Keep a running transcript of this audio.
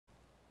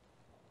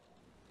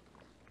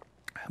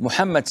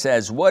Muhammad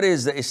says, what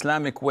is the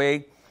Islamic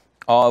way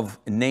of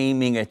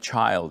naming a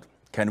child?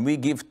 Can we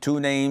give two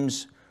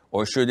names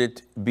or should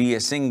it be a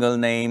single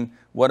name?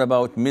 What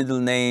about middle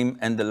name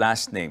and the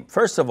last name?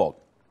 First of all,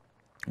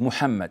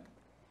 Muhammad,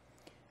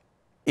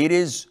 it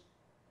is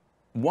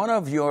one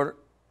of your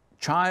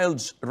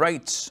child's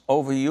rights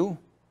over you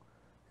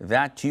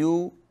that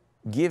you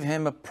give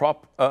him a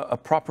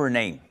proper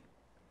name,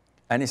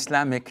 an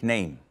Islamic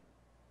name.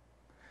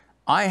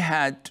 I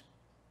had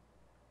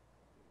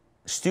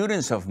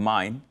students of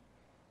mine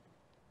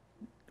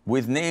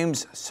with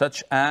names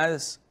such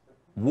as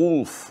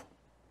Wolf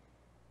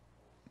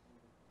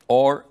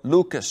or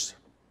Lucas,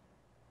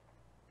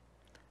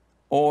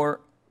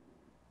 or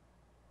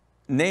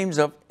names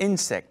of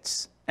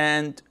insects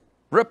and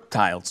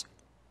reptiles.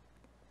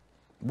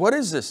 What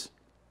is this?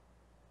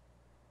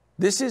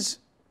 This is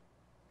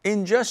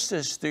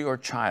injustice to your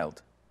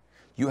child.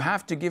 You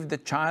have to give the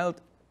child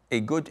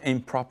a good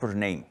and proper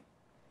name.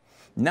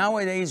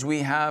 Nowadays we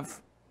have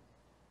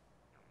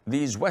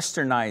these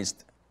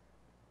westernized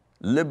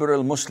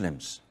liberal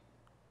Muslims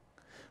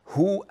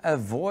who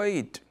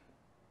avoid,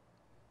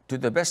 to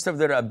the best of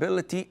their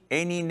ability,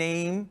 any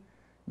name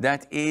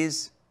that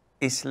is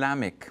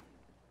Islamic.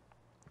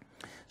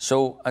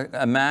 So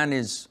a man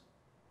is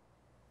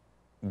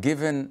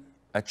given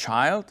a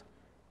child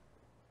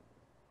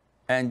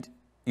and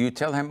you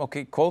tell him,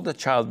 okay, call the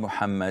child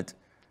Muhammad,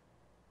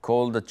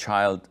 call the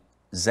child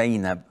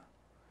Zainab.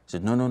 He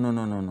said,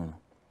 no.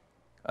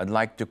 I'd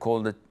like to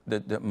call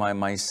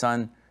my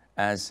son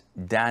as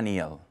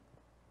Daniel.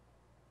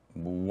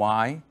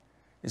 Why?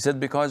 He said,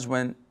 because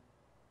when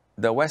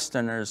the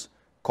Westerners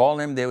call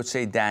him, they would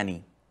say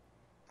Danny.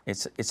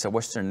 It's a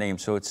Western name,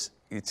 so it's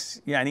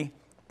yani,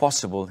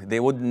 possible. They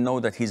wouldn't know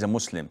that he's a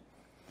Muslim.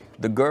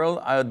 The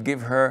girl, I would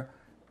give her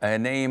a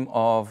name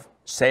of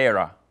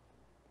Sarah,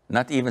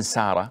 not even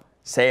Sarah,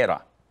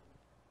 Sarah.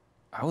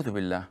 A'udhu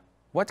billah.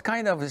 What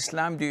kind of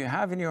Islam do you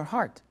have in your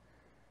heart?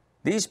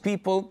 These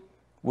people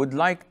would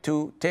like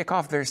to take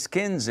off their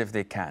skins if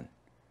they can,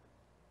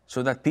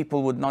 so that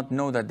people would not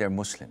know that they're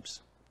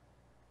Muslims.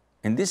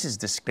 And this is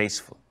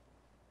disgraceful.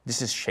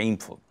 This is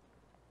shameful.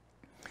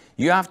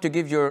 You have to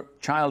give your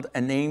child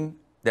a name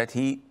that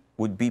he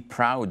would be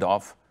proud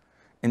of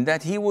and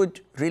that he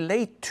would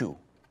relate to.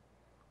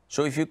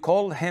 So if you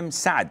call him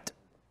Sa'd,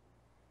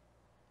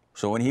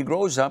 so when he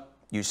grows up,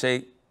 you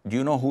say, do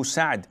you know who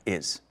Sa'd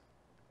is?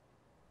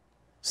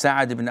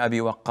 Sa'd ibn Abi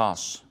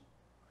Waqqas,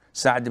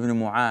 Sa'd ibn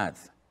Mu'adh,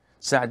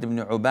 Sa'd ibn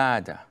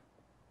Ubadah.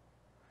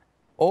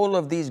 All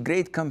of these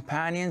great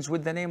companions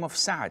with the name of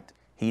Sa'd.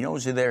 He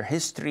knows their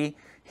history,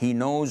 he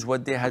knows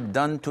what they had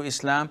done to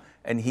Islam,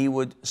 and he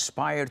would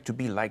aspire to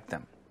be like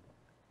them.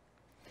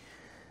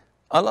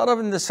 A lot of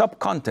in the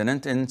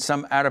subcontinent, in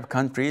some Arab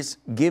countries,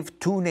 give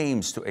two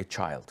names to a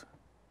child.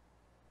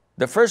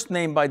 The first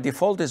name by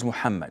default is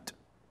Muhammad,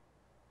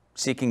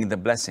 seeking the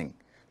blessing.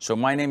 So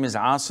my name is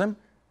Asim,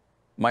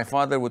 my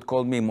father would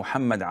call me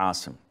Muhammad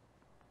Asim.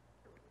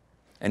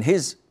 And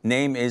his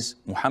name is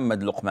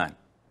Muhammad Luqman.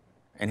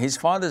 And his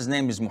father's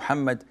name is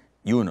Muhammad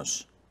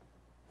Yunus.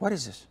 What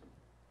is this?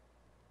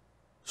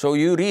 So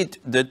you read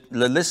the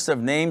list of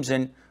names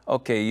and,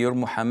 okay, you're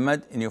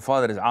Muhammad and your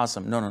father is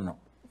Asim. No.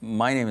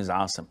 My name is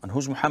Asim. And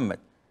who's Muhammad?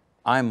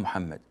 I'm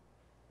Muhammad.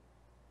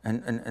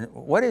 And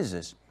what is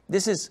this?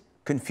 This is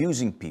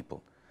confusing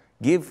people.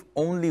 Give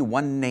only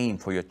one name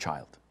for your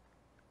child.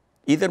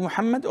 Either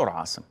Muhammad or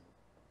Asim.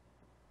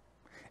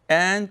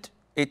 And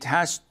it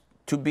has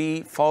to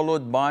be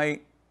followed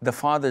by the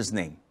father's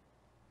name.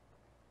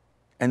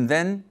 And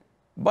then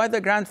by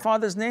the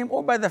grandfather's name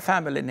or by the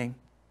family name.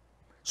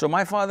 So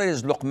my father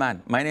is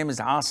Luqman. My name is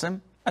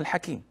Assim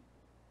Alhakeem.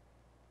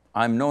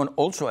 I'm known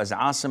also as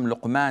Assim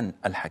Luqman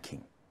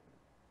Alhakeem.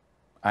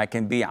 I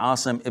can be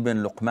Asim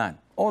ibn Luqman.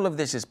 All of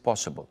this is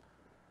possible.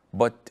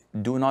 But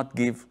do not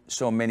give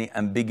so many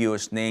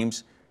ambiguous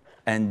names,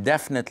 and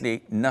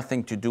definitely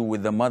nothing to do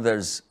with the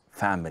mother's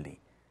family.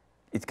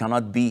 It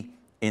cannot be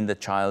in the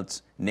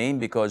child's name,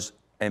 because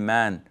a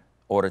man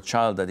or a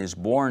child that is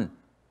born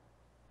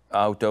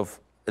out of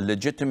a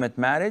legitimate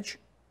marriage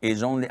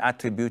is only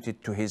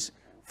attributed to his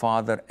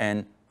father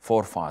and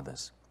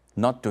forefathers,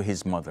 not to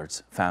his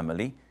mother's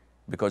family,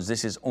 because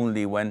this is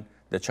only when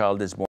the child is born.